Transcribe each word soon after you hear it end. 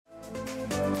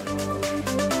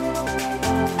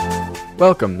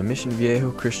Welcome to Mission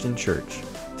Viejo Christian Church.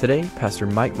 Today, Pastor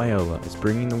Mike Miola is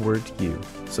bringing the word to you,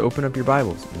 so open up your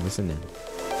Bibles and listen in.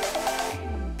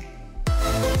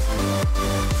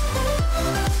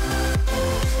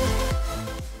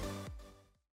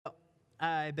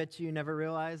 I bet you never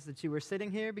realized that you were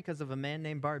sitting here because of a man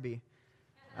named Barbie.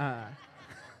 If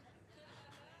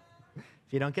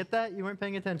you don't get that, you weren't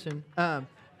paying attention.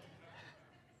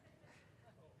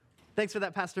 Thanks for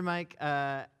that, Pastor Mike.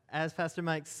 As Pastor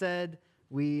Mike said,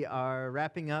 we are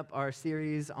wrapping up our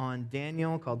series on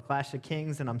Daniel called Clash of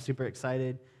Kings, and I'm super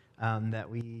excited that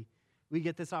we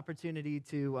get this opportunity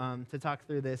to talk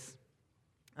through this.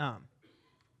 I'll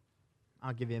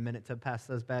give you a minute to pass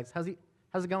those bags. How's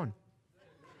it going?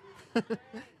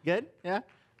 Good?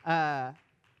 Yeah?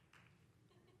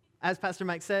 As Pastor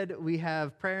Mike said, we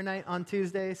have prayer night on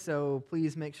Tuesday, so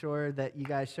please make sure that you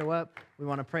guys show up. We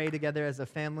want to pray together as a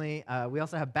family. We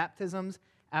also have baptisms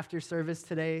after service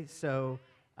today, so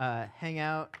hang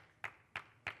out,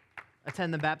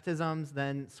 attend the baptisms,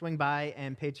 then swing by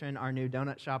and patron our new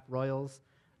donut shop, Royals.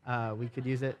 We could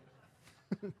use it.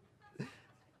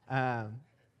 All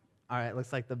right,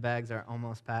 looks like the bags are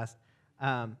almost passed.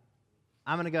 I'm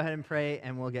going to go ahead and pray,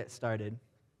 and we'll get started.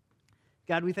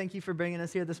 God, we thank you for bringing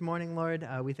us here this morning, Lord.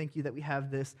 We thank you that we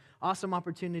have this awesome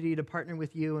opportunity to partner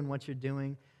with you in what you're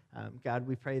doing. God,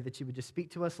 we pray that you would just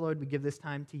speak to us, Lord. We give this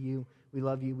time to you. We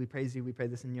love you. We praise you. We pray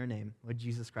this in your name, Lord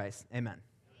Jesus Christ. Amen.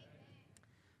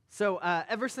 So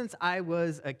ever since I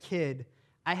was a kid,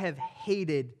 I have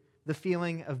hated the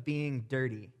feeling of being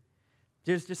dirty.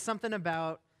 There's just something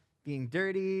about being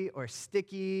dirty or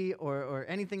sticky or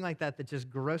anything like that that just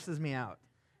grosses me out.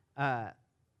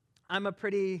 I'm a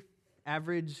pretty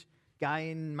average guy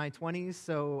in my 20s,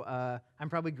 so I'm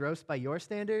probably gross by your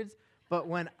standards, but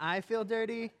when I feel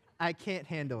dirty, I can't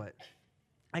handle it.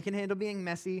 I can handle being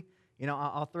messy. You know,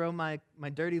 I'll throw my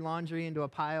dirty laundry into a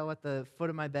pile at the foot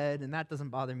of my bed, and that doesn't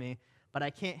bother me, but I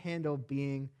can't handle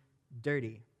being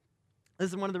dirty.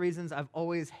 This is one of the reasons I've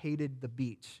always hated the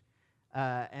beach,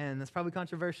 and that's probably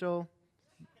controversial,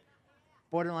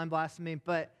 borderline blasphemy,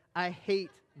 but I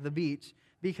hate the beach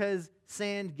because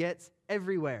sand gets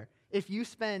everywhere. If you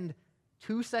spend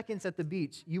 2 seconds at the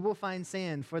beach, you will find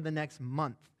sand for the next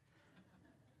month.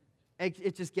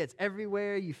 It just gets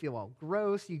everywhere. You feel all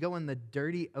gross. You go in the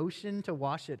dirty ocean to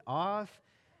wash it off.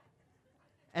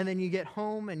 And then you get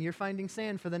home and you're finding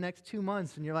sand for the next 2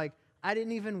 months. And you're like, I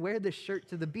didn't even wear this shirt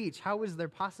to the beach. How is there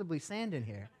possibly sand in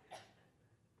here?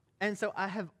 And so I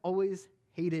have always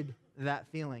hated that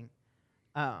feeling.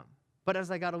 But as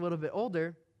I got a little bit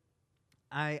older,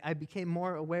 I became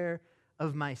more aware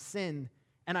of my sin.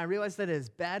 And I realized that as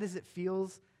bad as it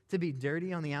feels to be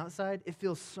dirty on the outside, it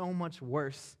feels so much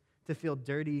worse to feel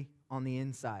dirty on the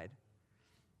inside.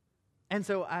 And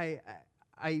so I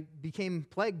became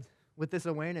plagued with this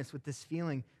awareness, with this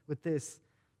feeling, with this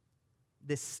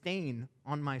stain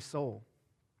on my soul.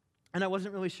 And I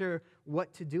wasn't really sure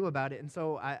what to do about it. And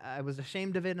so I was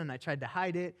ashamed of it, and I tried to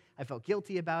hide it. I felt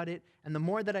guilty about it. And the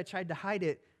more that I tried to hide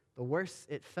it, the worse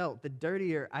it felt. The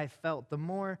dirtier I felt, the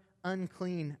more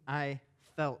unclean I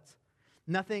felt.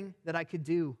 Nothing that I could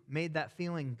do made that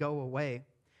feeling go away.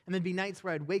 And there'd be nights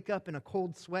where I'd wake up in a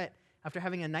cold sweat after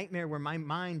having a nightmare where my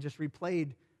mind just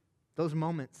replayed those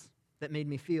moments that made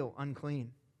me feel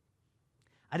unclean.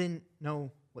 I didn't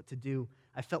know what to do.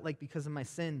 I felt like because of my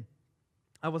sin,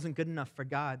 I wasn't good enough for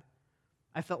God.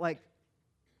 I felt like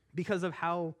because of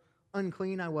how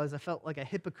unclean I was, I felt like a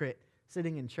hypocrite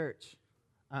sitting in church.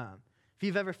 If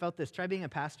you've ever felt this, try being a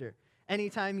pastor.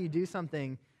 Anytime you do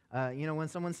something, when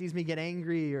someone sees me get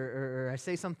angry or I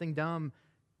say something dumb,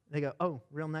 they go, oh,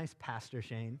 real nice, Pastor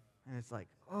Shane. And it's like,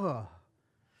 oh.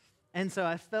 And so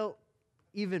I felt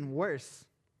even worse.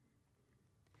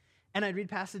 And I'd read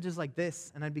passages like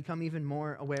this, and I'd become even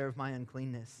more aware of my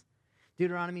uncleanness.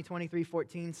 Deuteronomy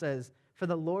 23:14 says, "For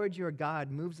the Lord your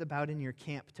God moves about in your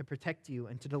camp to protect you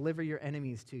and to deliver your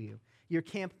enemies to you. Your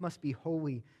camp must be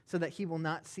holy, so that he will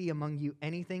not see among you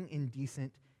anything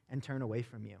indecent and turn away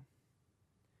from you."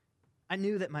 I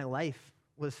knew that my life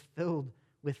was filled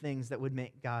with things that would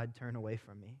make God turn away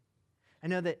from me. I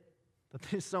know that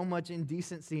there's so much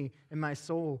indecency in my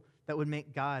soul that would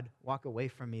make God walk away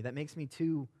from me, that makes me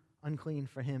too unclean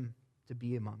for him to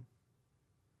be among.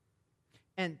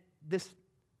 And this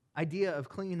idea of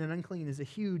clean and unclean is a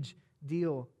huge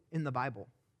deal in the Bible.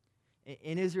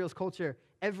 In Israel's culture,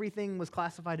 everything was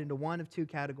classified into one of two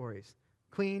categories,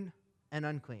 clean and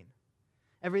unclean.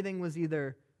 Everything was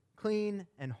either clean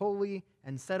and holy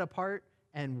and set apart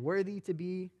and worthy to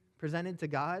be presented to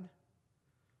God,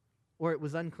 or it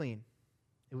was unclean.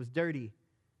 It was dirty.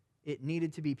 It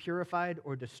needed to be purified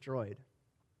or destroyed.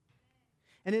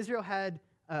 And Israel had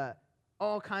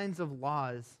all kinds of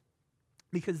laws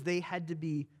because they had to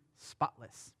be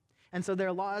spotless. And so there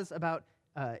are laws about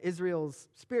Israel's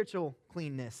spiritual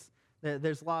cleanness.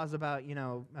 There's laws about,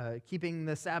 keeping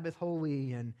the Sabbath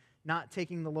holy and not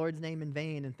taking the Lord's name in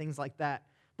vain and things like that.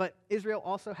 But Israel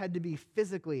also had to be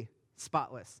physically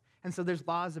spotless. And so there's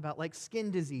laws about like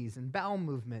skin disease and bowel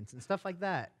movements and stuff like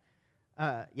that.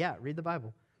 Read the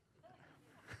Bible.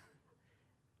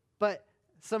 But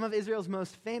some of Israel's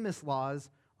most famous laws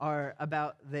are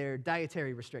about their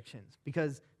dietary restrictions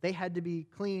because they had to be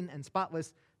clean and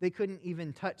spotless. They couldn't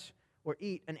even touch or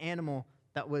eat an animal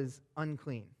that was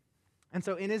unclean. And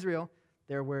so in Israel,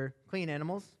 there were clean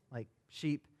animals like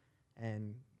sheep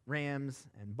and rams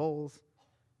and bulls,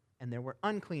 and there were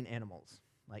unclean animals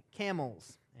like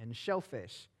camels and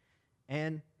shellfish.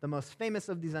 And the most famous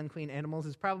of these unclean animals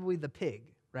is probably the pig,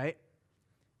 right?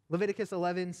 Leviticus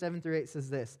 11, 7-8 says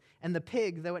this, "And the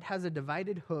pig, though it has a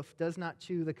divided hoof, does not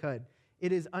chew the cud.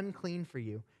 It is unclean for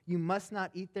you. You must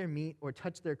not eat their meat or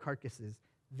touch their carcasses.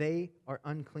 They are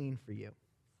unclean for you."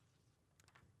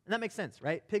 And that makes sense,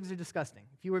 right? Pigs are disgusting.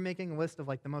 If you were making a list of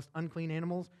like the most unclean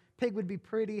animals, pig would be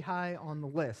pretty high on the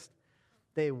list.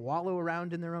 They wallow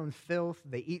around in their own filth.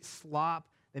 They eat slop.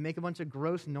 They make a bunch of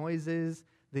gross noises.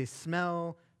 They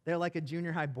smell. They're like a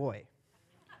junior high boy.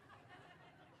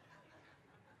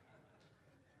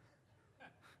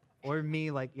 Or me,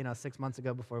 6 months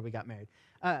ago before we got married.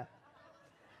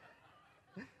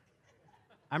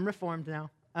 I'm reformed now.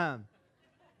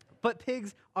 But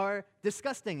pigs are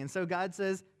disgusting, and so God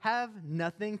says, have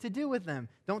nothing to do with them.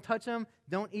 Don't touch them.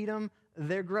 Don't eat them.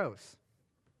 They're gross.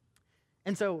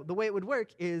 And so the way it would work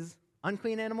is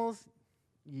unclean animals,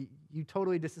 you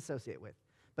totally disassociate with.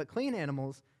 But clean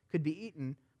animals could be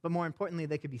eaten, but more importantly,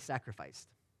 they could be sacrificed.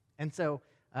 And so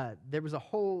there was a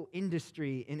whole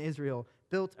industry in Israel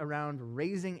built around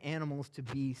raising animals to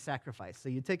be sacrificed. So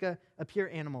you take a pure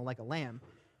animal like a lamb,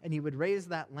 and you would raise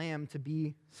that lamb to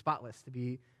be spotless, to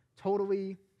be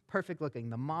totally perfect looking,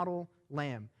 the model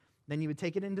lamb. Then you would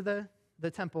take it into the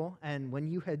temple, and when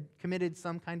you had committed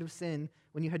some kind of sin,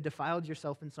 when you had defiled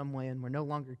yourself in some way and were no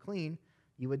longer clean,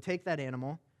 you would take that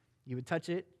animal, you would touch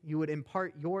it, you would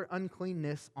impart your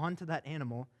uncleanness onto that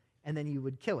animal, and then you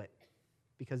would kill it,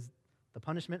 because the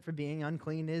punishment for being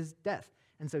unclean is death.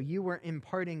 And so you were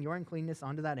imparting your uncleanness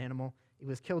onto that animal. It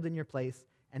was killed in your place,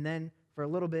 and then for a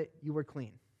little bit, you were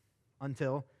clean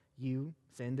until you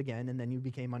sinned again, and then you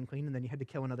became unclean, and then you had to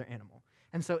kill another animal.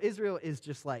 And so Israel is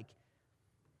just like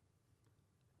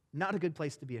not a good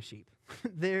place to be a sheep.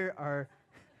 There are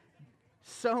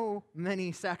so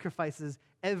many sacrifices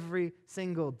every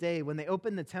single day. When they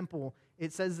opened the temple,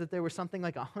 it says that there were something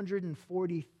like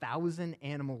 140,000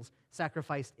 animals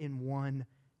sacrificed in one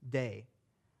day.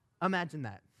 Imagine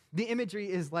that. The imagery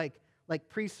is like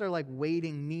priests are like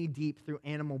wading knee deep through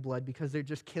animal blood because they're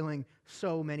just killing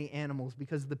so many animals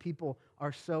because the people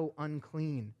are so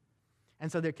unclean.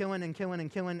 And so they're killing and killing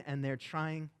and killing, and they're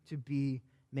trying to be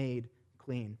made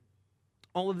clean.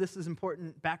 All of this is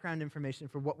important background information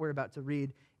for what we're about to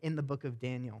read in the book of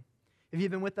Daniel. If you've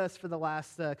been with us for the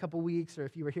last couple weeks, or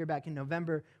if you were here back in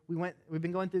November, we've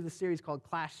been going through this series called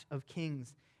Clash of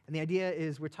Kings. And the idea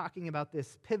is we're talking about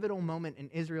this pivotal moment in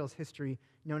Israel's history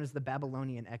known as the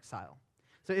Babylonian exile.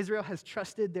 So Israel has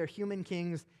trusted their human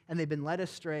kings, and they've been led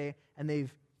astray, and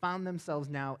they've found themselves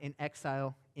now in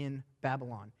exile in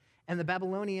Babylon. And the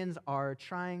Babylonians are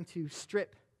trying to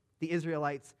strip the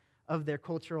Israelites of their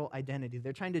cultural identity.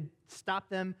 They're trying to stop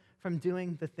them from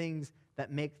doing the things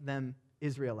that make them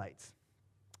Israelites.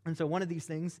 And so one of these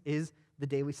things is the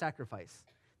daily sacrifice.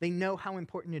 They know how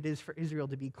important it is for Israel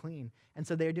to be clean, and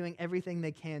so they're doing everything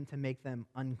they can to make them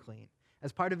unclean.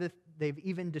 As part of it, they've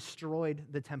even destroyed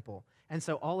the temple, and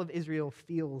so all of Israel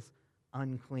feels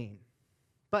unclean.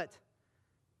 But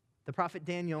the prophet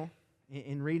Daniel,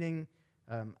 in reading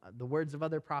the words of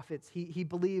other prophets, he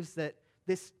believes that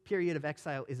this period of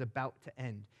exile is about to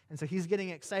end. And so he's getting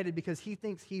excited because he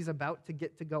thinks he's about to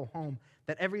get to go home,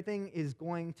 that everything is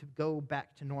going to go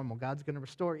back to normal. God's going to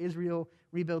restore Israel,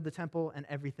 rebuild the temple, and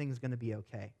everything's going to be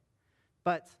okay.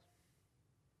 But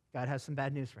God has some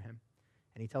bad news for him.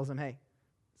 And he tells him, hey,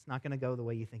 it's not going to go the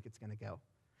way you think it's going to go.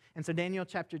 And so Daniel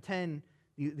chapter 10,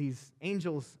 these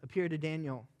angels appear to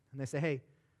Daniel, and they say, hey,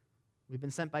 we've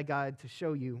been sent by God to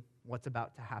show you what's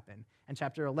about to happen. And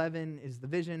chapter 11 is the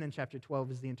vision, and chapter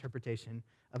 12 is the interpretation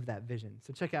of that vision.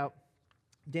 So check out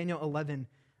Daniel 11,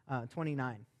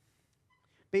 29.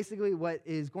 Basically, what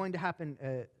is going to happen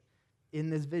in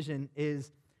this vision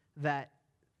is that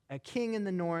a king in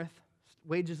the north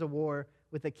wages a war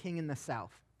with a king in the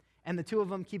south. And the two of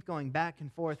them keep going back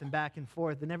and forth and back and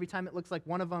forth. And every time it looks like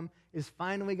one of them is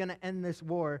finally going to end this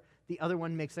war, the other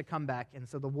one makes a comeback. And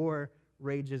so the war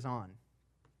rages on.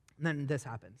 And then this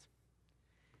happens.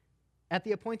 At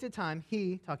the appointed time,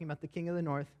 he, talking about the king of the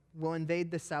north, will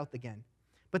invade the south again.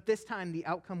 But this time, the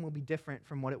outcome will be different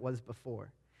from what it was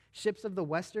before. Ships of the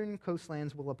western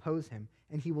coastlands will oppose him,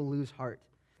 and he will lose heart.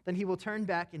 Then he will turn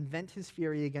back and vent his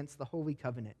fury against the Holy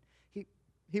Covenant.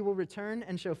 He will return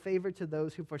and show favor to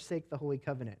those who forsake the Holy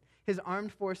Covenant. His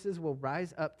armed forces will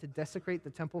rise up to desecrate the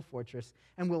temple fortress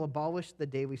and will abolish the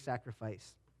daily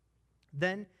sacrifice.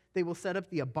 Then they will set up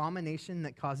the abomination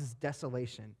that causes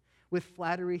desolation. With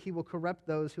flattery, he will corrupt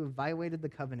those who have violated the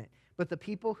covenant, but the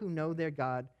people who know their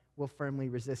God will firmly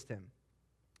resist him.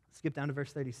 Skip down to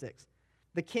verse 36.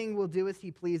 The king will do as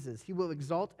he pleases. He will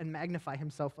exalt and magnify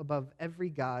himself above every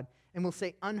god and will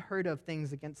say unheard of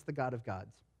things against the God of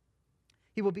gods.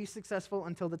 He will be successful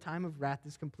until the time of wrath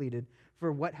is completed,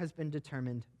 for what has been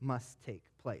determined must take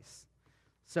place.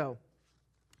 So,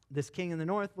 this king in the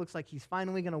north looks like he's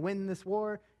finally going to win this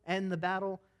war, end the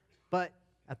battle, but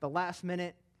at the last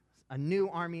minute, a new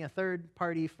army, a third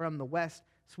party from the west,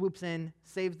 swoops in,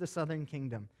 saves the southern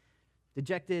kingdom.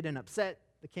 Dejected and upset,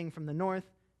 the king from the north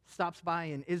stops by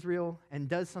in Israel and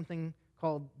does something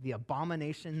called the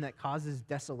abomination that causes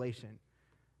desolation.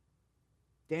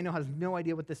 Daniel has no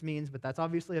idea what this means, but that's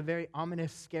obviously a very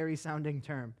ominous, scary-sounding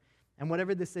term. And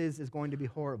whatever this is going to be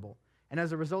horrible. And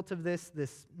as a result of this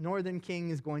northern king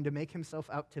is going to make himself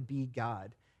out to be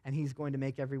God, and he's going to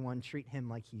make everyone treat him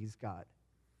like he's God.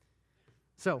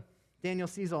 So, Daniel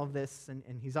sees all of this,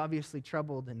 and he's obviously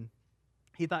troubled, and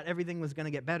he thought everything was going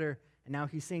to get better, and now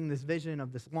he's seeing this vision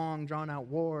of this long, drawn-out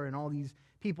war, and all these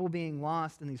people being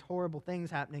lost, and these horrible things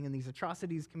happening, and these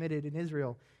atrocities committed in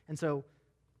Israel. And so,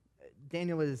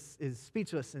 Daniel is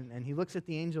speechless, and he looks at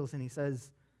the angels, and he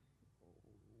says,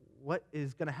 what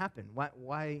is going to happen?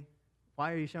 Why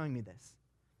are you showing me this?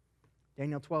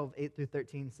 Daniel 12, 8 through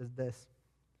 13 says this,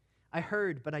 I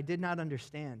heard, but I did not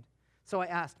understand. So I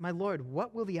asked, my Lord,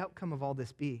 what will the outcome of all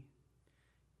this be?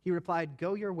 He replied,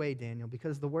 go your way, Daniel,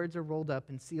 because the words are rolled up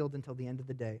and sealed until the end of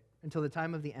the day, until the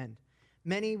time of the end.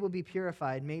 Many will be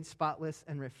purified, made spotless,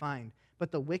 and refined,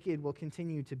 but the wicked will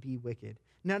continue to be wicked.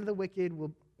 None of the wicked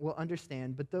will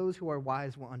understand, but those who are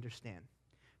wise will understand.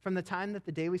 From the time that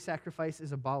the daily sacrifice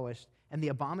is abolished and the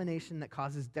abomination that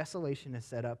causes desolation is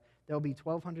set up, there will be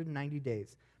 1,290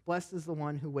 days. Blessed is the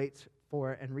one who waits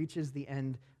for and reaches the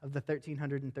end of the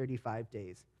 1,335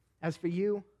 days. As for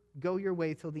you, go your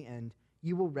way till the end.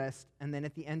 You will rest, and then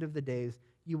at the end of the days,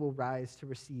 you will rise to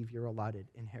receive your allotted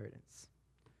inheritance.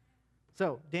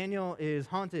 So Daniel is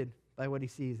haunted by what he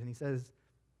sees, and he says,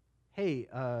 hey,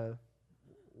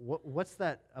 what's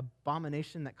that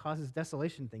abomination that causes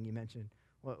desolation thing you mentioned?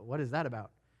 What is that about?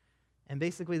 And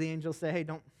basically the angels say, hey,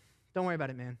 don't worry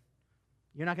about it, man.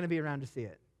 You're not going to be around to see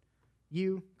it.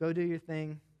 You go do your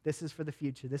thing. This is for the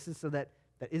future. This is so that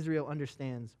Israel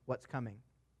understands what's coming.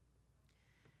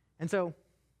 And so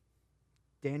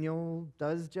Daniel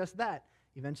does just that.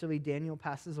 Eventually Daniel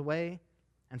passes away,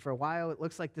 and for a while it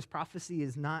looks like this prophecy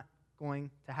is not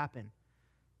going to happen.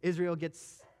 Israel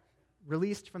gets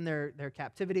released from their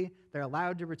captivity. They're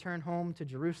allowed to return home to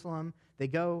Jerusalem. They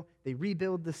go, they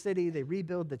rebuild the city, they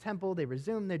rebuild the temple, they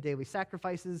resume their daily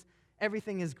sacrifices.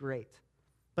 Everything is great,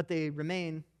 but they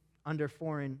remain under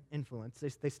foreign influence.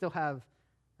 They still have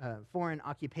foreign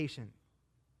occupation,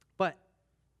 but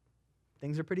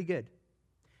things are pretty good.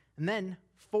 And then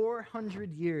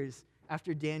 400 years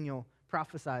after Daniel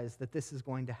prophesies that this is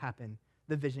going to happen,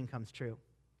 the vision comes true.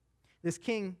 This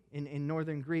king in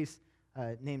northern Greece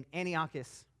named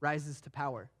Antiochus rises to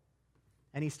power,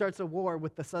 and he starts a war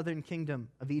with the southern kingdom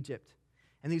of Egypt.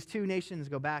 And these two nations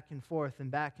go back and forth,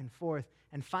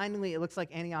 and finally it looks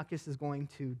like Antiochus is going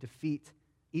to defeat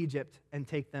Egypt and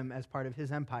take them as part of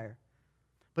his empire.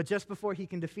 But just before he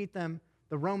can defeat them,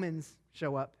 the Romans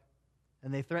show up,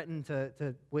 and they threaten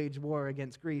to wage war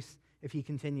against Greece if he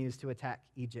continues to attack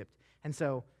Egypt. And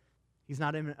so he's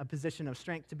not in a position of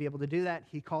strength to be able to do that.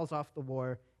 He calls off the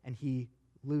war, and he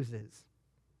loses.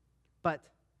 But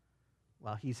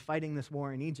while he's fighting this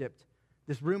war in Egypt,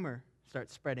 this rumor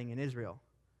starts spreading in Israel.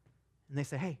 And they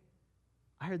say, hey,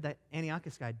 I heard that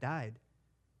Antiochus guy died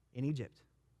in Egypt.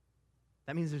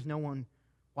 That means there's no one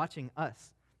watching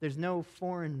us. There's no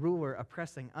foreign ruler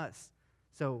oppressing us.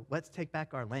 So let's take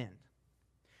back our land.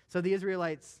 So the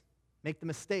Israelites make the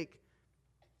mistake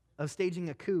of staging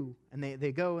a coup, and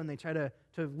they go and they try to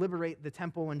liberate the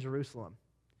temple in Jerusalem.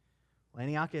 Well,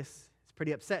 Antiochus is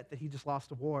pretty upset that he just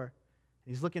lost a war,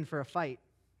 and he's looking for a fight,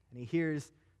 and he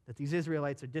hears that these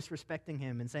Israelites are disrespecting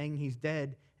him and saying he's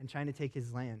dead and trying to take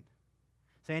his land.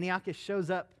 So Antiochus shows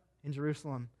up in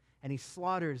Jerusalem, and he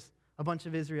slaughters a bunch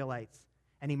of Israelites,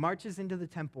 and he marches into the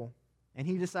temple, and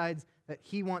he decides that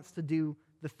he wants to do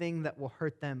the thing that will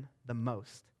hurt them the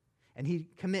most. And he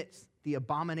commits the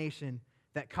abomination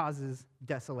that causes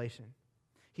desolation.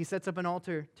 He sets up an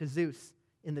altar to Zeus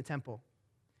in the temple,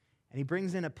 and he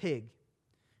brings in a pig,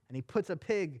 and he puts a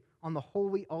pig on the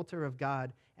holy altar of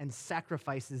God and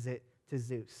sacrifices it to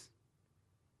Zeus.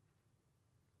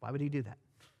 Why would he do that?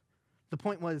 The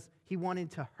point was, he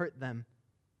wanted to hurt them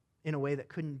in a way that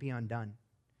couldn't be undone.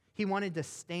 He wanted to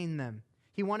stain them.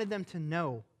 He wanted them to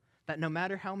know that no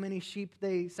matter how many sheep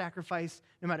they sacrifice,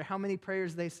 no matter how many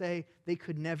prayers they say, they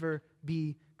could never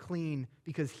be clean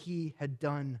because he had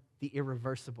done the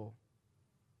irreversible.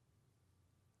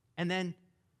 And then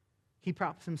he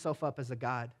props himself up as a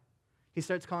god. He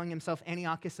starts calling himself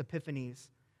Antiochus Epiphanes,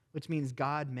 which means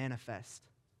God manifest.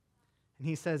 And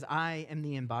he says, I am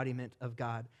the embodiment of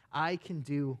God. I can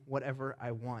do whatever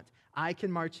I want. I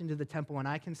can march into the temple and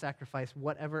I can sacrifice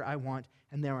whatever I want,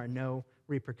 and there are no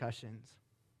repercussions.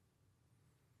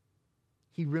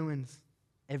 He ruins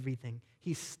everything.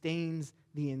 He stains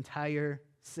the entire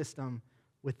system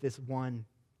with this one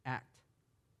act.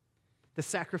 The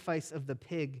sacrifice of the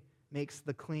pig makes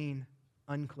the clean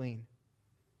unclean.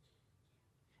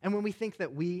 And when we think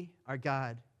that we are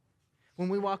God, when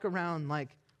we walk around like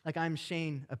I'm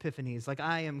Shane Epiphanes, like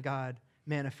I am God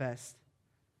manifest,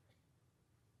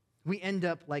 we end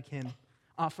up like him,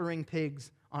 offering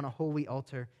pigs on a holy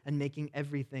altar and making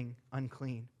everything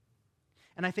unclean.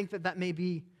 And I think that may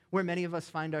be where many of us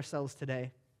find ourselves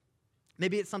today.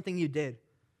 Maybe it's something you did,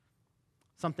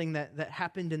 something that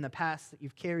happened in the past that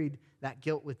you've carried that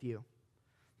guilt with you.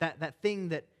 That thing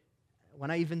that, when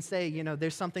I even say,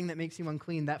 there's something that makes you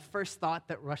unclean, that first thought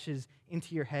that rushes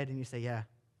into your head and you say, yeah,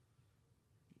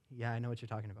 I know what you're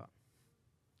talking about.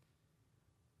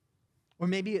 Or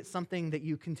maybe it's something that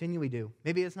you continually do.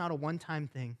 Maybe it's not a one-time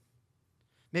thing.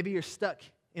 Maybe you're stuck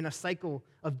in a cycle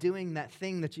of doing that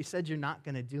thing that you said you're not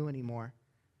going to do anymore.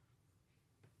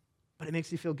 But it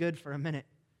makes you feel good for a minute.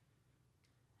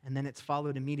 And then it's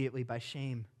followed immediately by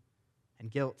shame and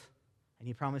guilt. And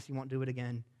you promise you won't do it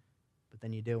again, but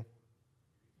then you do.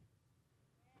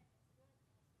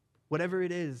 Whatever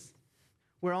it is,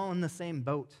 we're all in the same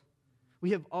boat.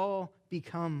 We have all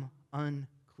become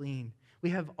unclean. We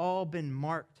have all been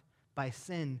marked by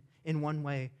sin in one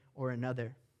way or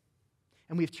another.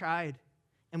 And we've tried,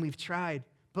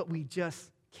 but we just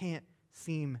can't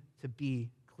seem to be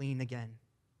clean again.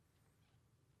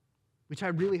 We try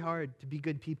really hard to be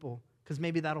good people because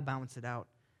maybe that'll balance it out.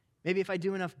 Maybe if I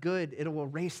do enough good, it'll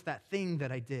erase that thing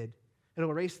that I did. It'll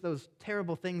erase those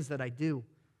terrible things that I do.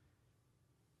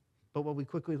 But what we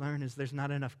quickly learn is there's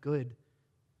not enough good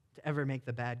to ever make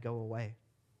the bad go away.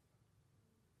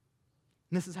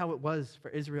 And this is how it was for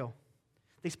Israel.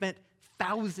 They spent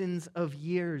thousands of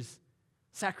years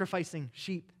sacrificing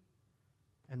sheep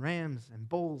and rams and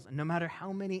bulls, and no matter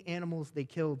how many animals they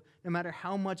killed, no matter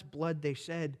how much blood they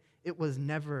shed, it was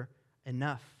never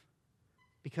enough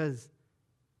because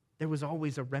there was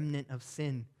always a remnant of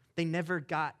sin. They never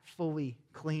got fully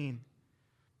clean.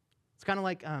 It's kind of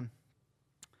like, I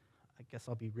guess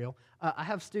I'll be real. I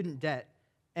have student debt,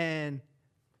 and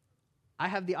I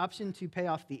have the option to pay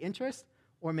off the interest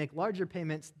or make larger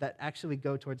payments that actually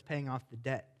go towards paying off the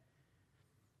debt.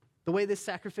 The way this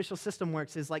sacrificial system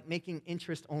works is like making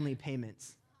interest-only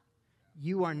payments.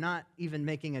 You are not even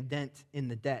making a dent in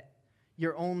the debt.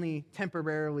 You're only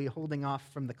temporarily holding off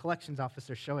from the collections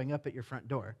officer showing up at your front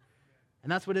door.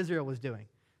 And that's what Israel was doing.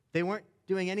 They weren't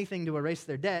doing anything to erase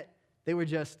their debt. They were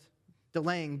just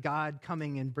delaying God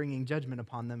coming and bringing judgment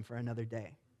upon them for another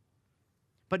day.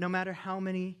 But no matter how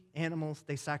many animals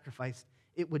they sacrificed,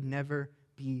 it would never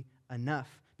be enough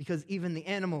because even the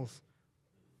animals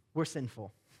were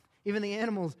sinful. Even the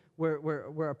animals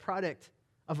were a product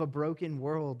of a broken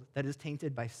world that is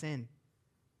tainted by sin.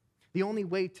 The only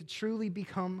way to truly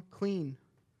become clean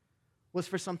was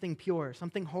for something pure,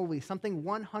 something holy, something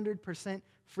 100%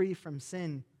 free from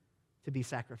sin to be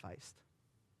sacrificed.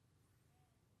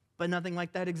 But nothing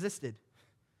like that existed.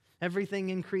 Everything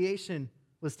in creation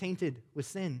was tainted with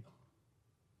sin.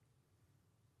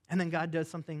 And then God does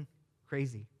something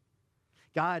crazy.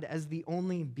 God, as the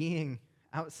only being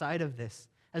outside of this,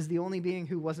 as the only being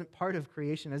who wasn't part of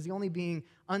creation, as the only being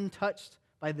untouched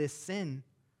by this sin,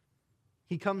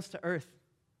 he comes to earth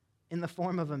in the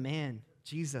form of a man,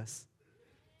 Jesus.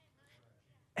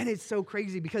 And it's so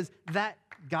crazy because that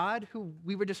God who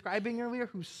we were describing earlier,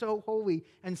 who's so holy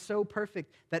and so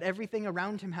perfect that everything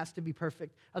around him has to be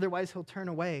perfect, otherwise he'll turn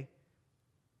away.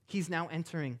 He's now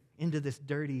entering into this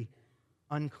dirty,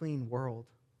 unclean world.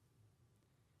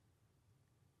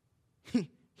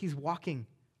 He's walking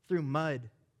through mud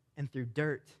and through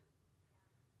dirt.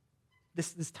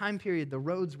 This time period, the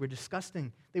roads were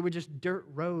disgusting. They were just dirt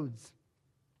roads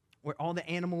where all the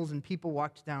animals and people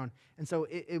walked down. And so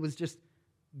it was just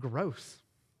gross.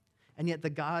 And yet the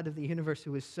God of the universe,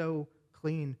 who is so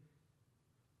clean,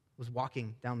 was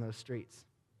walking down those streets.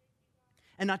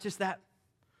 And not just that,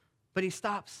 but he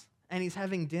stops and he's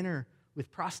having dinner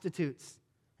with prostitutes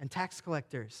and tax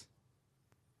collectors.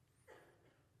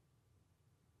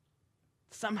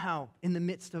 Somehow, in the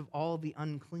midst of all the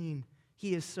unclean,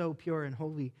 he is so pure and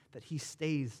holy that he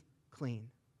stays clean.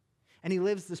 And he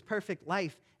lives this perfect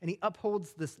life, and he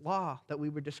upholds this law that we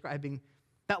were describing.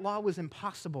 That law was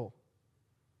impossible.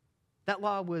 That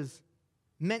law was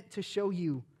meant to show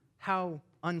you how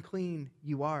unclean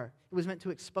you are. It was meant to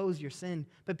expose your sin,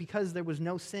 but because there was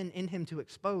no sin in him to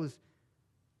expose,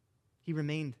 he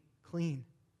remained clean.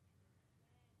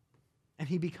 And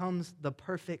he becomes the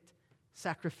perfect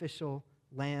sacrificial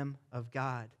Lamb of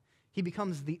God. He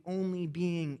becomes the only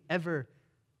being ever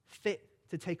fit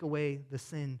to take away the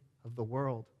sin of the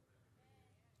world.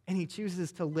 And he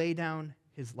chooses to lay down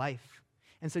his life.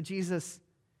 And so Jesus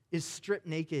is stripped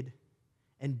naked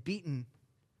and beaten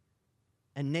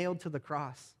and nailed to the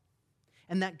cross.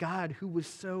 And that God, who was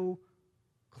so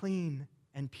clean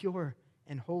and pure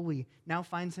and holy, now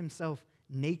finds himself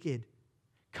naked,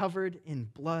 covered in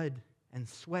blood and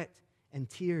sweat and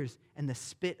tears and the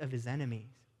spit of his enemies.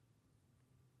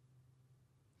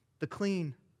 The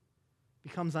clean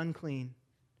becomes unclean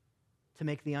to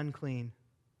make the unclean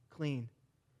clean.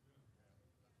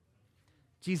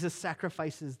 Jesus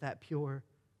sacrifices that pure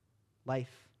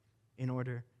life in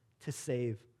order to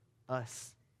save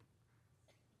us.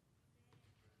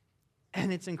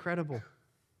 And it's incredible.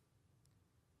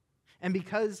 And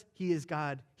because he is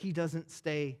God, he doesn't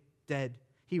stay dead.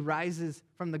 He rises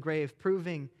from the grave,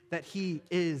 proving that he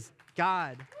is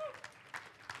God.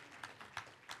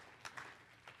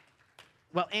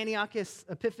 While Antiochus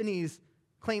Epiphanes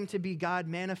claimed to be God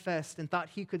manifest and thought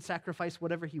he could sacrifice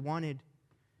whatever he wanted,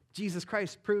 Jesus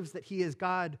Christ proves that he is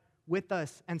God with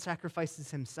us and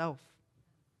sacrifices himself.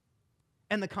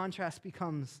 And the contrast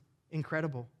becomes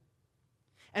incredible.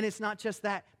 And it's not just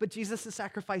that, but Jesus'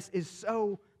 sacrifice is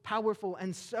so powerful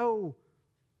and so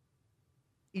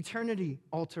eternity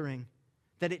altering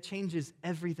that it changes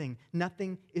everything.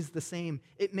 Nothing is the same.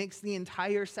 It makes the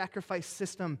entire sacrifice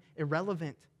system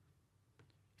irrelevant.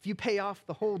 If you pay off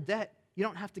the whole debt, you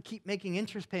don't have to keep making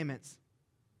interest payments.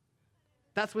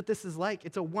 That's what this is like.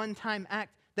 It's a one-time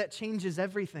act that changes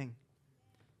everything.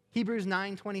 Hebrews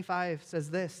 9:25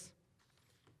 says this,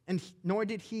 "And nor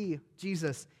did he,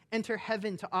 Jesus, enter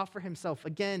heaven to offer himself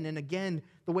again and again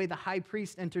the way the high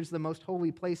priest enters the most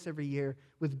holy place every year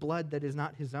with blood that is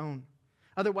not his own.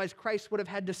 Otherwise, Christ would have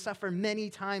had to suffer many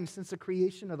times since the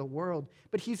creation of the world.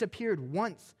 But he's appeared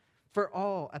once for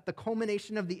all at the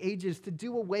culmination of the ages to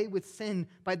do away with sin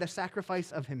by the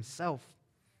sacrifice of himself.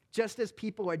 Just as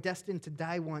people are destined to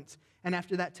die once and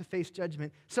after that to face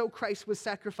judgment, so Christ was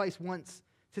sacrificed once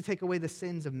to take away the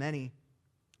sins of many.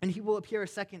 And he will appear a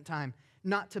second time,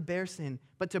 not to bear sin,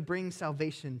 but to bring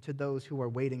salvation to those who are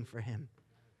waiting for him."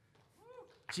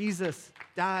 Jesus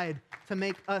died to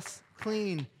make us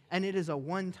clean, and it is a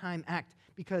one-time act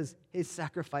because his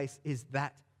sacrifice is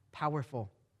that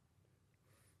powerful.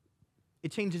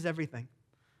 It changes everything.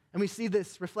 And we see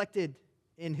this reflected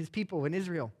in his people in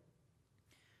Israel.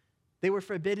 They were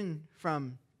forbidden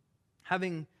from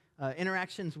having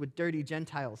interactions with dirty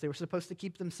Gentiles. They were supposed to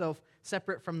keep themselves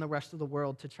separate from the rest of the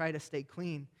world to try to stay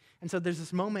clean. And so there's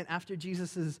this moment after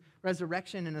Jesus'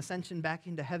 resurrection and ascension back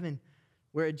into heaven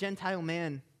where a Gentile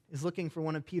man is looking for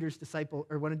one of Jesus'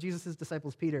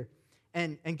 disciples, Peter.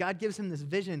 And God gives him this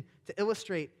vision to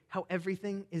illustrate how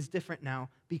everything is different now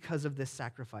because of this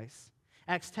sacrifice.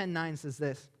 Acts 10:9 says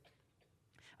this,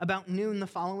 "About noon the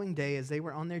following day, as they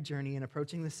were on their journey and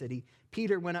approaching the city,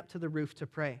 Peter went up to the roof to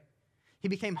pray. He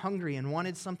became hungry and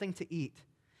wanted something to eat.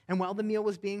 And while the meal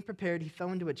was being prepared, he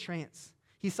fell into a trance.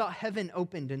 He saw heaven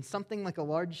opened and something like a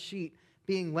large sheet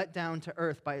being let down to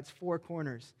earth by its four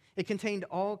corners. It contained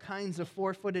all kinds of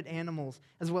four-footed animals,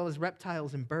 as well as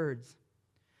reptiles and birds.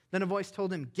 Then a voice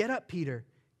told him, 'Get up, Peter,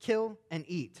 kill and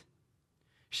eat.'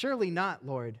 'Surely not,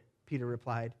 Lord,' Peter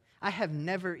replied. 'I have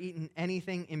never eaten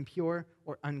anything impure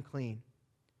or unclean.'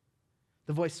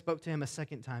 The voice spoke to him a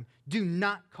second time, 'Do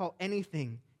not call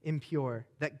anything impure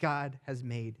that God has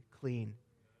made clean.'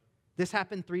 This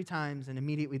happened 3 times, and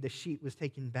immediately the sheet was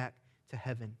taken back to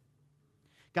heaven."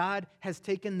 God has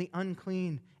taken the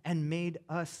unclean and made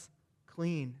us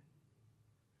clean.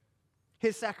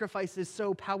 His sacrifice is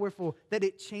so powerful that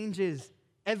it changes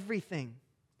everything.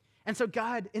 And so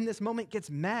God, in this moment, gets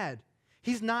mad.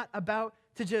 He's not about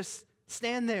to just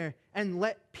stand there and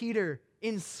let Peter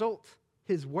insult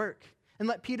his work and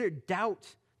let Peter doubt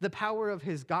the power of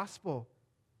his gospel.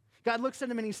 God looks at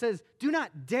him and he says, do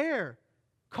not dare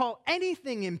call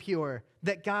anything impure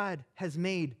that God has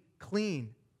made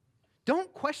clean.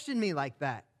 Don't question me like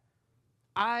that.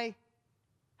 I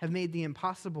have made the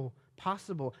impossible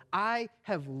possible. I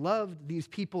have loved these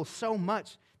people so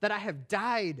much that I have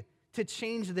died to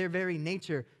change their very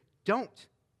nature. Don't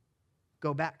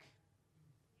go back.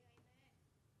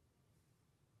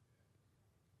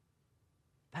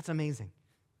 That's amazing.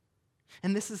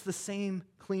 And this is the same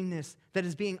cleanness that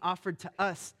is being offered to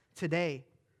us today.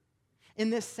 In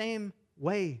this same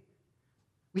way,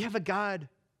 we have a God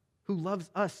who loves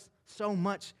us so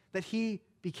much that he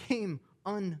became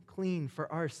unclean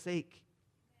for our sake,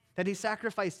 that he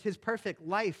sacrificed his perfect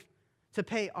life to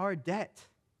pay our debt.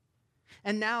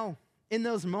 And now, in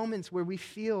those moments where we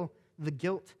feel the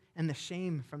guilt and the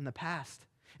shame from the past,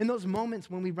 in those moments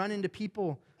when we run into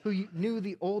people who knew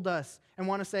the old us and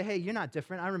want to say, hey, you're not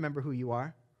different, I remember who you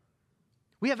are.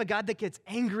 We have a God that gets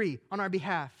angry on our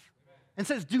behalf and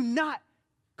says, do not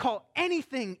call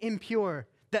anything impure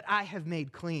that I have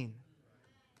made clean.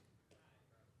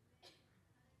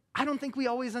 I don't think we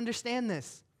always understand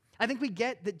this. I think we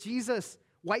get that Jesus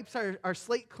wipes our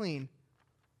slate clean,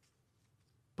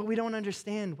 but we don't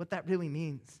understand what that really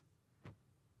means.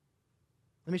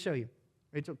 Let me show you.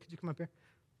 Rachel, could you come up here?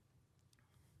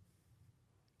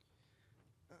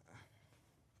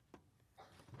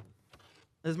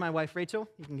 This is my wife, Rachel.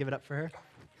 You can give it up for her.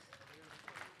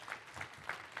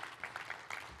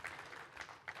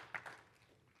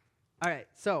 All right,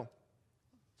 so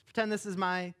let's pretend this is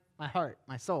my heart,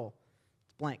 my soul.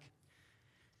 It's blank.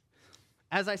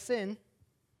 As I sin,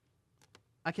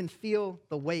 I can feel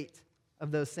the weight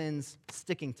of those sins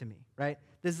sticking to me, right?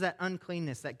 This is that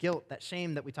uncleanness, that guilt, that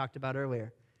shame that we talked about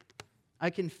earlier.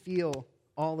 I can feel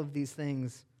all of these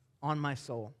things on my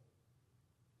soul.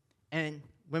 And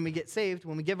when we get saved,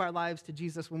 when we give our lives to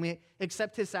Jesus, when we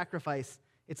accept his sacrifice,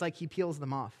 it's like he peels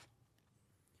them off.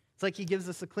 It's like he gives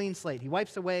us a clean slate. He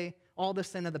wipes away all the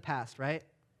sin of the past, right?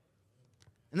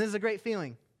 And this is a great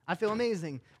feeling. I feel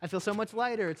amazing. I feel so much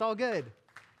lighter. It's all good.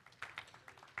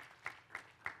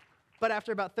 But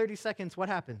after about 30 seconds, what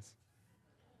happens?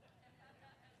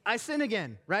 I sin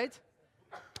again, right?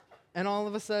 And all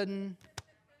of a sudden,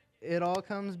 it all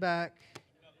comes back,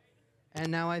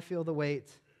 and now I feel the weight,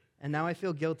 and now I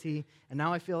feel guilty, and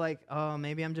now I feel like, oh,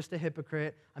 maybe I'm just a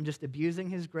hypocrite. I'm just abusing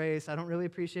his grace. I don't really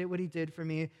appreciate what he did for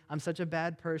me. I'm such a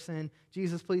bad person.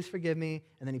 Jesus, please forgive me.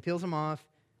 And then he peels them off.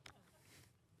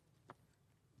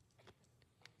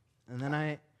 And then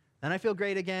I feel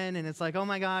great again, and it's like, oh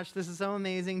my gosh, this is so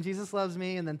amazing. Jesus loves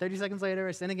me. And then 30 seconds later,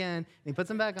 I sin again, and he puts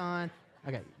them back on.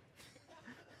 Okay.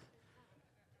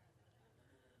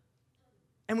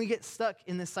 And we get stuck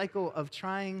in this cycle of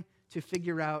trying to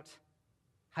figure out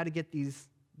how to get these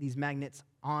magnets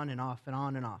on and off and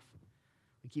on and off.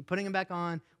 We keep putting them back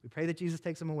on. We pray that Jesus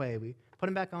takes them away. We put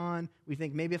them back on. We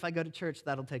think maybe if I go to church,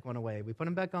 that'll take one away. We put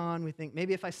them back on. We think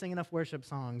maybe if I sing enough worship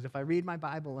songs, if I read my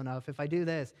Bible enough, if I do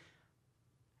this.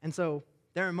 And so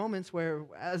there are moments where,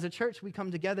 as a church, we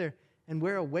come together and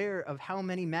we're aware of how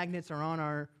many magnets are on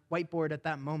our whiteboard at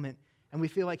that moment. And we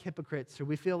feel like hypocrites, or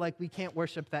we feel like we can't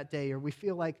worship that day, or we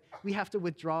feel like we have to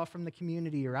withdraw from the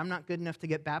community, or I'm not good enough to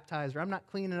get baptized, or I'm not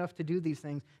clean enough to do these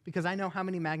things because I know how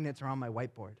many magnets are on my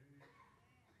whiteboard.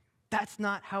 That's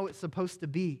not how it's supposed to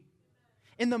be.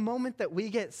 In the moment that we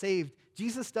get saved,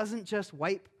 Jesus doesn't just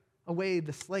wipe away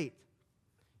the slate.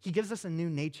 He gives us a new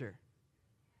nature.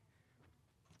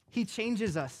 He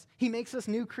changes us. He makes us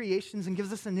new creations and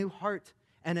gives us a new heart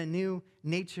and a new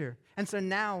nature. And so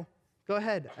now, go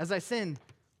ahead. As I sin,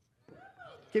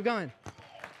 keep going.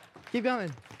 Keep going.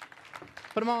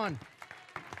 Put them on.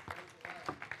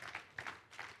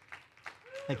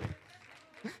 Thank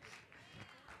you.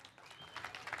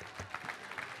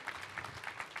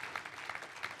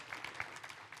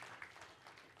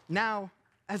 Now,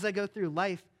 as I go through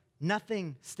life,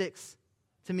 nothing sticks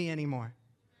to me anymore.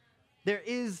 There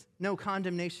is no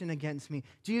condemnation against me.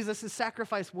 Jesus'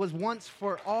 sacrifice was once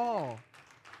for all.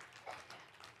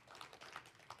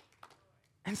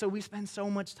 And so we spend so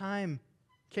much time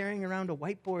carrying around a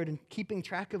whiteboard and keeping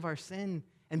track of our sin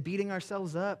and beating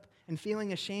ourselves up and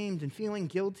feeling ashamed and feeling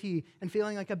guilty and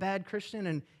feeling like a bad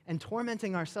Christian and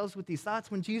tormenting ourselves with these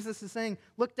thoughts when Jesus is saying,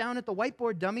 look down at the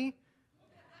whiteboard, dummy.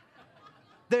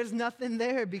 There's nothing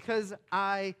there because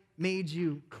I made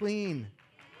you clean.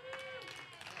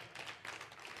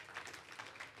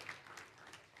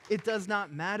 It does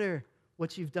not matter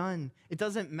what you've done. It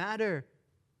doesn't matter.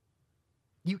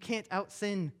 You can't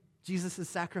out-sin Jesus'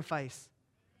 sacrifice.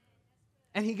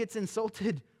 And he gets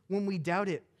insulted when we doubt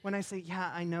it. When I say,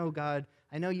 yeah, I know, God,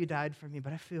 I know you died for me,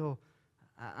 but I feel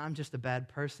I'm just a bad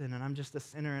person and I'm just a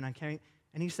sinner and I can't.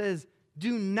 And he says,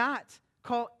 do not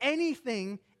call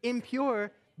anything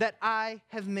impure that I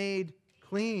have made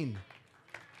clean.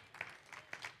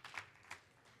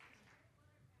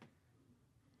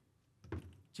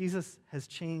 Jesus has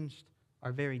changed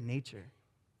our very nature.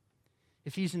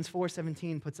 Ephesians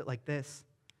 4:17 puts it like this.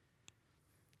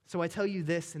 So I tell you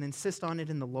this and insist on it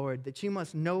in the Lord, that you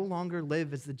must no longer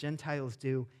live as the Gentiles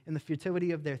do in the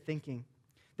futility of their thinking.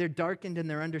 They're darkened in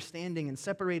their understanding and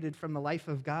separated from the life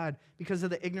of God because of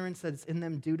the ignorance that is in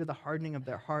them due to the hardening of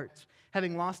their hearts.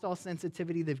 Having lost all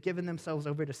sensitivity, they've given themselves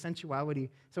over to sensuality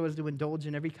so as to indulge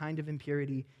in every kind of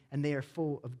impurity, and they are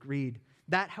full of greed.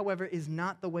 That, however, is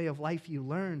not the way of life you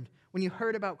learned when you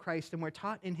heard about Christ and were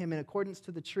taught in him in accordance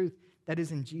to the truth that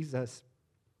is in Jesus.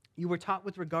 You were taught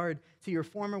with regard to your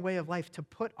former way of life to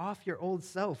put off your old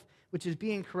self, which is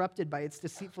being corrupted by its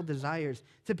deceitful desires,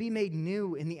 to be made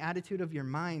new in the attitude of your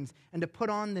minds, and to put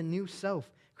on the new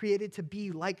self, created to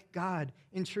be like God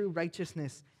in true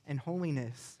righteousness and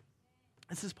holiness.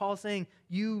 This is Paul saying,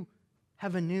 you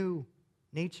have a new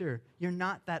nature. You're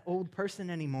not that old person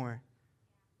anymore.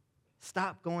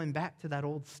 Stop going back to that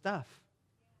old stuff.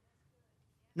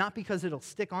 Not because it'll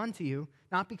stick onto you,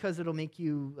 not because it'll make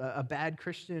you a bad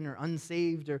Christian or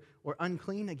unsaved or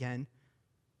unclean again,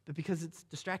 but because it's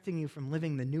distracting you from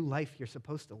living the new life you're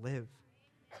supposed to live.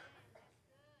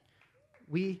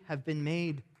 We have been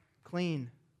made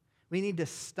clean. We need to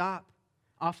stop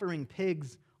offering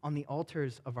pigs on the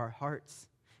altars of our hearts.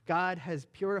 God has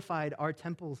purified our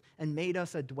temples and made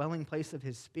us a dwelling place of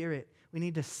his Spirit. We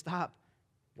need to stop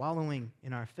wallowing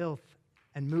in our filth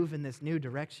and move in this new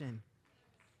direction.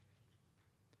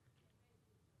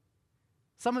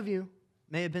 Some of you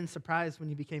may have been surprised when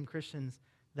you became Christians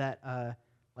that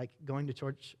going to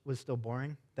church was still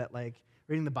boring, that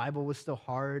reading the Bible was still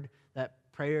hard, that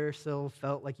prayer still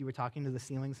felt like you were talking to the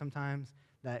ceiling sometimes,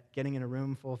 that getting in a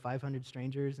room full of 500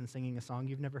 strangers and singing a song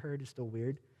you've never heard is still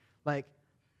weird.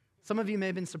 Some of you may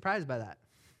have been surprised by that.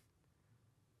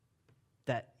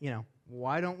 That,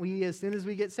 why don't we, as soon as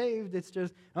we get saved, it's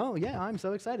just, oh yeah, I'm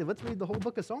so excited. Let's read the whole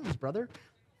book of Psalms, brother.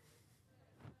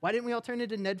 Why didn't we all turn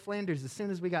into Ned Flanders as soon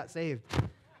as we got saved?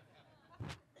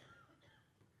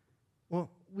 Well,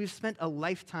 we've spent a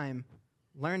lifetime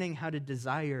learning how to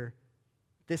desire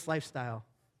this lifestyle.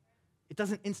 It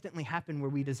doesn't instantly happen where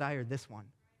we desire this one.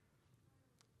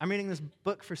 I'm reading this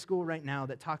book for school right now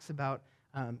that talks about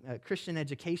Christian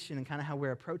education and kind of how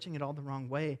we're approaching it all the wrong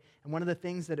way. And one of the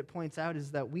things that it points out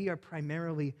is that we are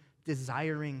primarily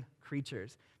desiring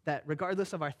creatures. That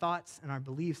regardless of our thoughts and our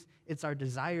beliefs, it's our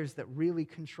desires that really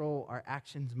control our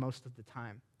actions most of the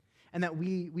time. And that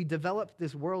we develop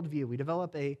this worldview, we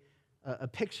develop a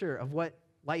picture of what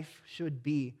life should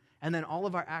be, and then all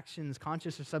of our actions,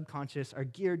 conscious or subconscious, are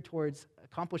geared towards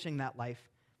accomplishing that life.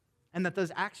 And that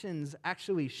those actions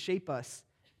actually shape us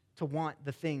to want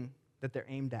the thing that they're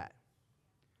aimed at.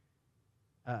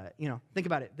 Think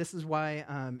about it. This is why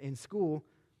in school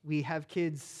we have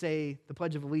kids say the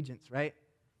Pledge of Allegiance, right?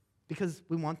 Because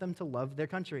we want them to love their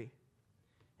country.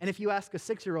 And if you ask a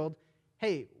 6-year-old,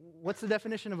 hey, what's the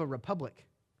definition of a republic?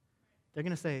 They're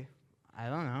going to say, I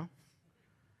don't know.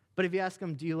 But if you ask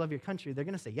them, do you love your country? They're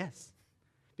going to say yes.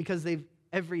 Because they've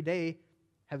every day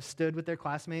have stood with their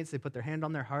classmates, they put their hand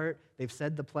on their heart, they've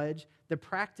said the pledge. The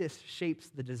practice shapes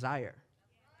the desire.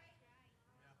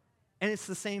 And it's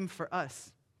the same for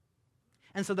us.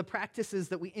 And so the practices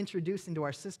that we introduce into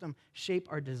our system shape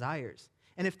our desires.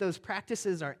 And if those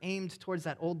practices are aimed towards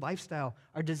that old lifestyle,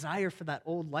 our desire for that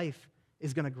old life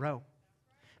is going to grow.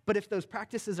 But if those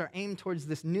practices are aimed towards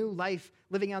this new life,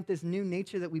 living out this new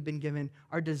nature that we've been given,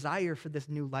 our desire for this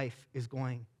new life is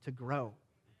going to grow.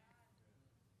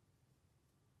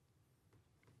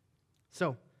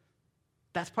 So,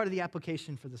 that's part of the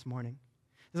application for this morning.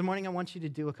 This morning, I want you to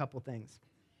do a couple things.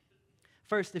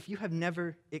 First, if you have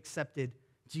never accepted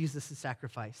Jesus'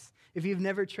 sacrifice, if you've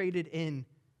never traded in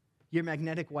your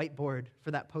magnetic whiteboard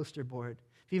for that poster board,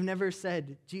 if you've never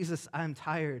said, Jesus, I'm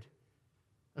tired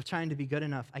of trying to be good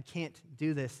enough, I can't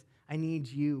do this, I need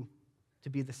you to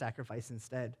be the sacrifice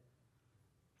instead.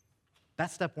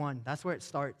 That's step one. That's where it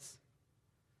starts.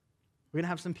 We're going to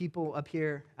have some people up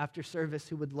here after service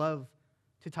who would love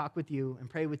to talk with you and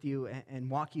pray with you and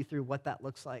walk you through what that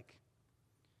looks like.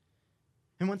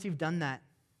 And once you've done that,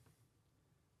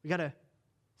 we got to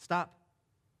stop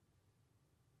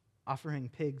offering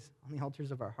pigs on the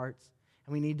altars of our hearts,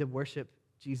 and we need to worship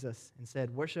Jesus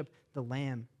instead. Worship the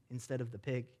lamb instead of the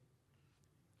pig.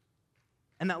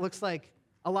 And that looks like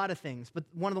a lot of things, but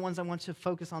one of the ones I want to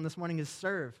focus on this morning is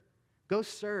serve. Go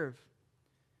serve.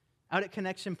 Out at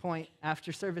Connection Point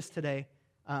after service today,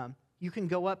 you can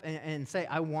go up and say,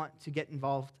 I want to get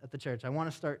involved at the church. I want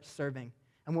to start serving.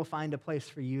 And we'll find a place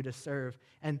for you to serve.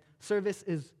 And service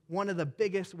is one of the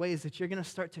biggest ways that you're going to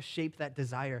start to shape that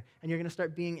desire. And you're going to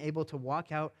start being able to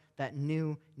walk out that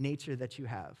new nature that you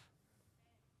have. And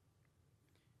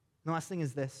the last thing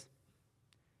is this.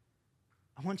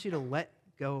 I want you to let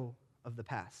go of the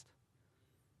past.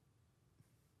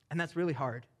 And that's really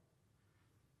hard.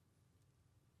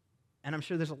 And I'm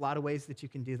sure there's a lot of ways that you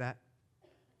can do that.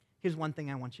 Here's one thing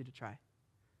I want you to try.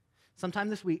 Sometime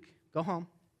this week, go home,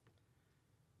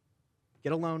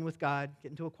 get alone with God, get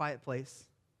into a quiet place,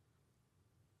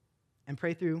 and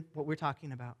pray through what we're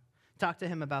talking about. Talk to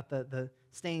him about the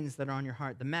stains that are on your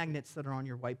heart, the magnets that are on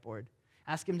your whiteboard.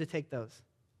 Ask him to take those.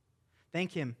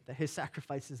 Thank him that his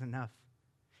sacrifice is enough.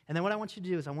 And then what I want you to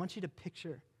do is I want you to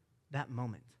picture that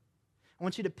moment. I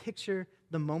want you to picture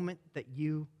the moment that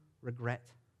you regret,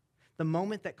 the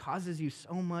moment that causes you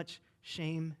so much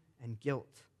shame and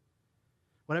guilt,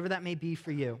 whatever that may be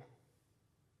for you.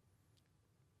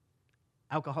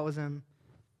 Alcoholism,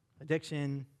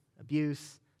 addiction,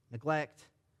 abuse, neglect,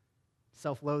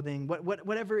 self-loathing,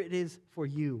 whatever it is for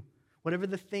you, whatever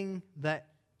the thing that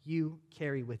you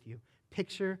carry with you,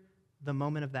 picture the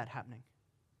moment of that happening.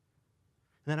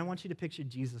 And then I want you to picture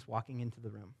Jesus walking into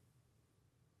the room.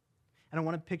 And I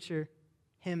want to picture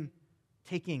him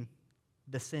taking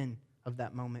the sin of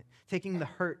that moment, taking the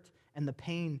hurt and the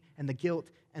pain and the guilt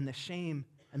and the shame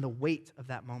and the weight of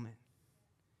that moment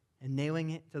and nailing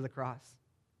it to the cross.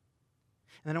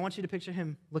 And then I want you to picture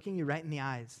him looking you right in the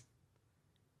eyes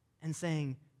and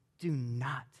saying, do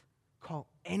not call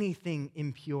anything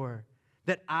impure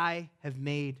that I have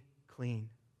made clean.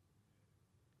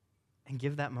 And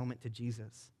give that moment to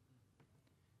Jesus.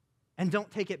 And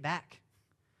don't take it back.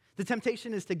 The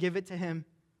temptation is to give it to him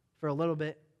for a little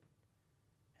bit,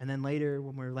 and then later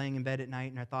when we're laying in bed at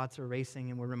night and our thoughts are racing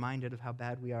and we're reminded of how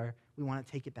bad we are, we want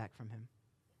to take it back from him.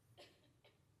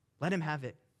 Let him have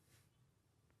it.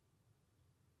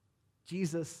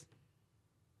 Jesus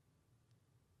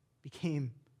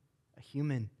became a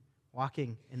human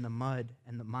walking in the mud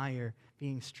and the mire,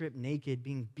 being stripped naked,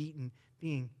 being beaten,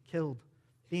 being killed,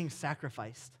 being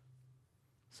sacrificed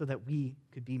so that we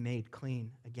could be made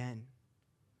clean again.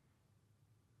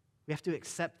 We have to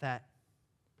accept that.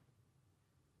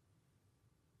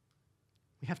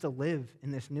 We have to live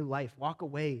in this new life, walk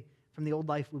away from the old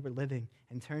life we were living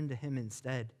and turn to him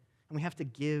instead. And we have to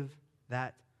give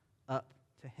that up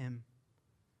to him.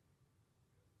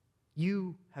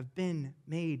 You have been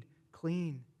made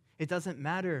clean. It doesn't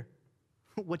matter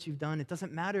what you've done. It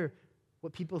doesn't matter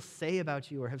what people say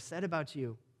about you or have said about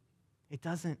you. It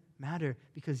doesn't matter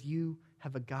because you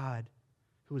have a God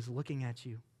who is looking at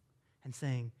you and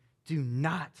saying, do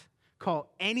not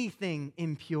call anything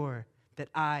impure that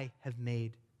I have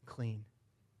made clean.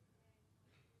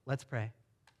 Let's pray.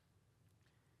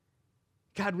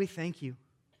 God, we thank you.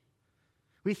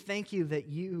 We thank you that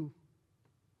you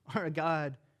are a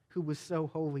God who was so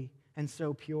holy and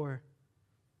so pure,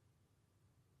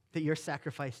 that your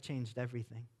sacrifice changed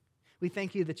everything. We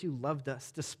thank you that you loved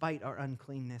us despite our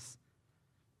uncleanness,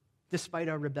 despite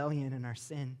our rebellion and our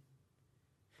sin.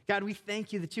 God, we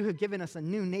thank you that you have given us a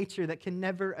new nature that can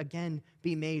never again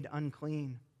be made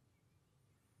unclean.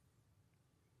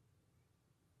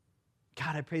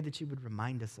 God, I pray that you would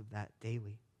remind us of that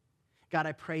daily. God,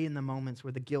 I pray in the moments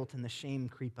where the guilt and the shame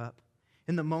creep up,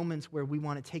 in the moments where we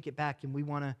want to take it back and we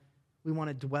want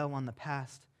to dwell on the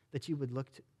past, that you would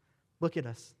look at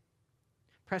us,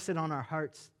 press it on our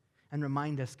hearts, and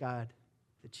remind us, God,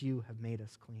 that you have made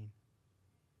us clean.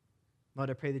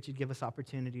 Lord, I pray that you'd give us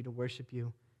opportunity to worship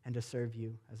you and to serve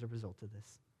you as a result of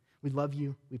this. We love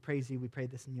you. We praise you. We pray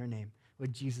this in your name,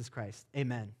 Lord Jesus Christ.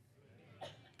 Amen.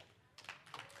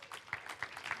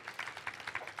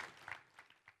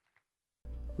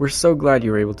 We're so glad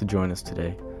you were able to join us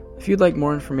today. If you'd like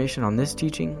more information on this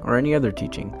teaching or any other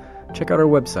teaching, check out our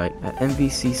website at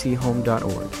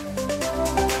mvcchome.org.